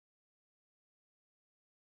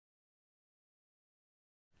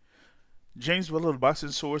James Willer, the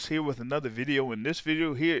Boxing Source, here with another video. And this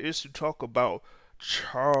video here is to talk about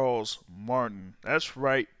Charles Martin. That's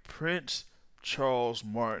right, Prince Charles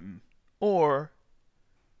Martin, or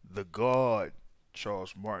the God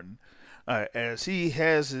Charles Martin. As he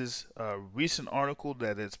has his recent article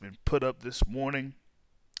that has been put up this morning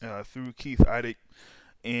through Keith Idec,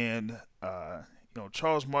 and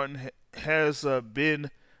Charles Martin has been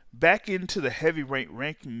back into the heavyweight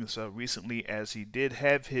rankings recently, as he did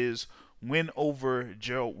have his win over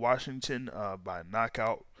Gerald Washington by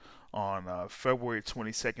knockout on February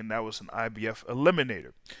 22nd. That was an IBF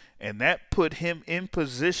eliminator, and that put him in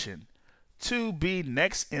position to be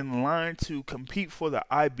next in line to compete for the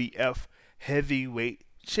IBF heavyweight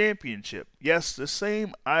championship. Yes, the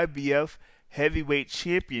same IBF heavyweight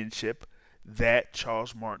championship that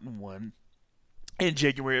Charles Martin won in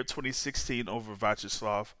January of 2016 over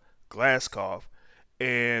Vyacheslav Glasgow,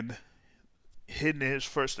 and in his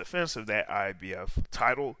first defense of that IBF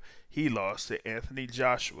title, he lost to Anthony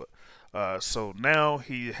Joshua. So now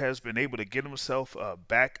he has been able to get himself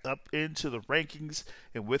back up into the rankings,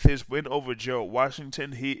 and with his win over Gerald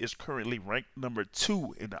Washington, he is currently ranked number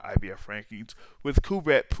 2 in the IBF rankings, with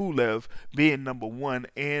Kubrat Pulev being number 1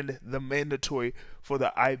 and the mandatory for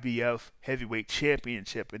the IBF heavyweight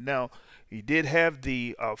championship. And now he did have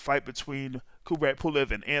the fight between Kubrat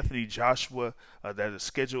Pulev and Anthony Joshua that is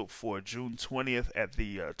scheduled for June 20th at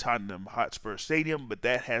the Tottenham Hotspur Stadium, but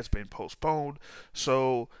that has been postponed.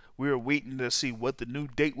 So we're waiting to see what the new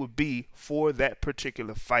date would be for that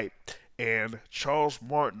particular fight. And Charles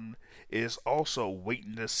Martin is also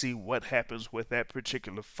waiting to see what happens with that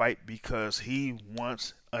particular fight, because he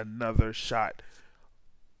wants another shot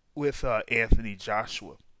with Anthony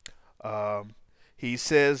Joshua. He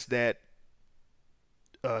says that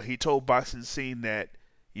he told BoxingScene that,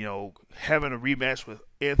 having a rematch with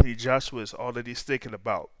Anthony Joshua is all that he's thinking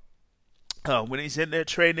about. When he's in there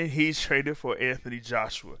training, he's training for Anthony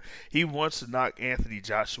Joshua. He wants to knock Anthony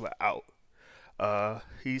Joshua out.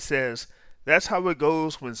 He says, that's how it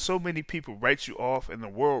goes when so many people write you off and the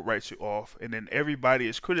world writes you off, and then everybody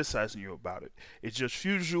is criticizing you about it. It just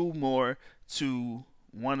fuels you more to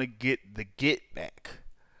want to get the get back.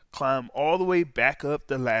 Climb all the way back up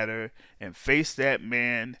the ladder and face that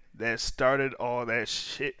man that started all that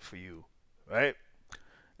shit for you, right?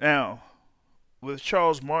 Now, with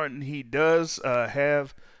Charles Martin, he does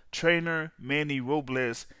have trainer Manny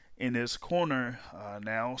Robles in his corner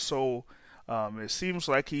now, so it seems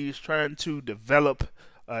like he's trying to develop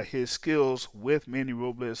his skills with Manny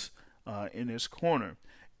Robles in his corner,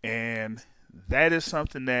 and that is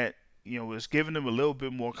something that is giving him a little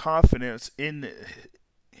bit more confidence in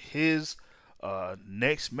his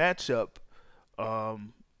next matchup,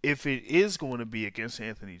 if it is going to be against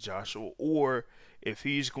Anthony Joshua, or if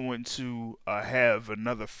he's going to have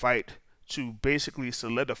another fight to basically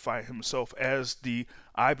solidify himself as the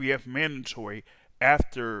IBF mandatory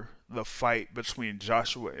after the fight between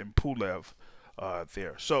Joshua and Pulev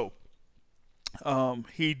there. So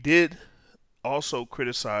he did also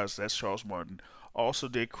criticize, that's Charles Martin, also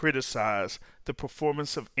did criticize the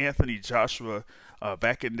performance of Anthony Joshua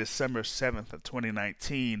back in December 7th of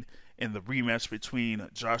 2019 in the rematch between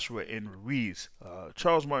Joshua and Ruiz.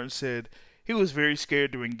 Charles Martin said he was very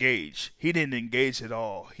scared to engage. He didn't engage at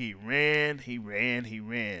all. He ran, he ran, he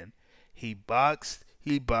ran. He boxed,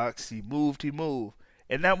 he boxed, he moved, he moved.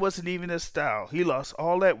 And that wasn't even his style. He lost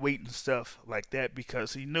all that weight and stuff like that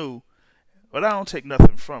because he knew, but I don't take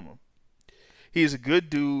nothing from him. He's a good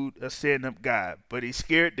dude, a stand-up guy, but he's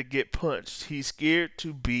scared to get punched. He's scared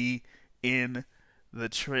to be in the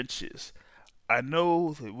trenches. I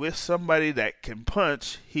know that with somebody that can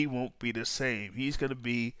punch, he won't be the same. He's going to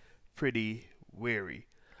be pretty wary.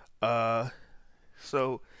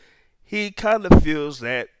 So he kind of feels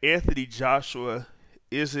that Anthony Joshua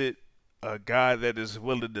isn't a guy that is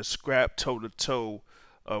willing to scrap toe-to-toe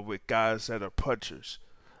with guys that are punchers.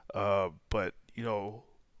 But,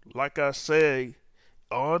 like I say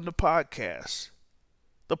on the podcast,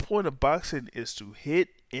 the point of boxing is to hit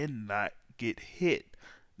and not get hit,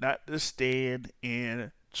 not to stand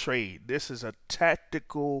and trade. This is a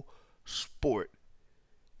tactical sport.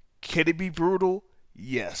 Can it be brutal?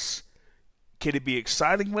 Yes. Can it be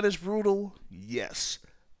exciting when it's brutal? Yes.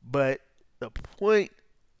 But the point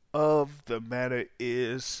of the matter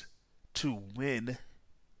is to win.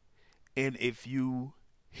 And if you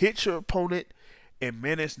hit your opponent and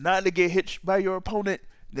manage not to get hit by your opponent,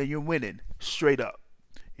 then you're winning straight up.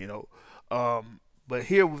 But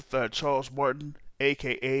here with Charles Martin,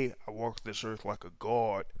 aka I walk this earth like a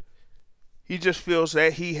god, he just feels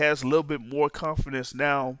that he has a little bit more confidence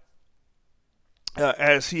now,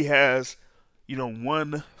 as he has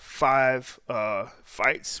won 5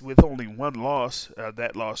 fights with only one loss.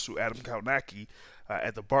 That loss to Adam Kalnacki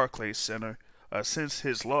at the Barclays Center since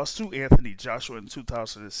his loss to Anthony Joshua in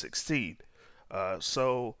 2016.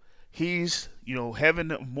 So he's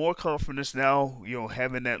having more confidence now.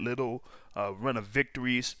 Having that little run of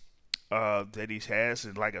victories that he has,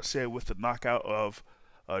 and like I said, with the knockout of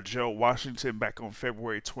Gerald Washington back on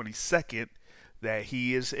February 22nd, that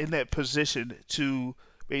he is in that position to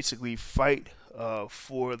basically fight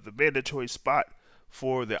for the mandatory spot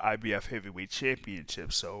for the IBF Heavyweight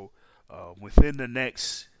Championship. So within the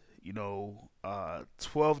next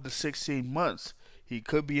 12 to 16 months, he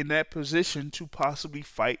could be in that position to possibly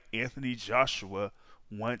fight Anthony Joshua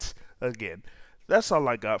once again. That's all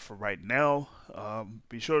I got for right now.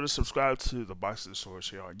 Be sure to subscribe to the Boxing Source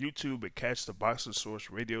here on YouTube and catch the Boxing Source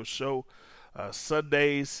radio show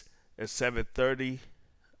Sundays at 7:30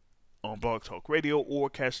 on Blog Talk Radio, or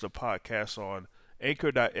catch the podcast on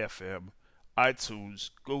Anchor.fm, iTunes,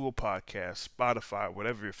 Google Podcasts, Spotify,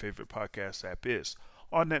 whatever your favorite podcast app is.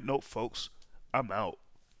 On that note, folks, I'm out.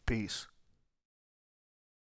 Peace.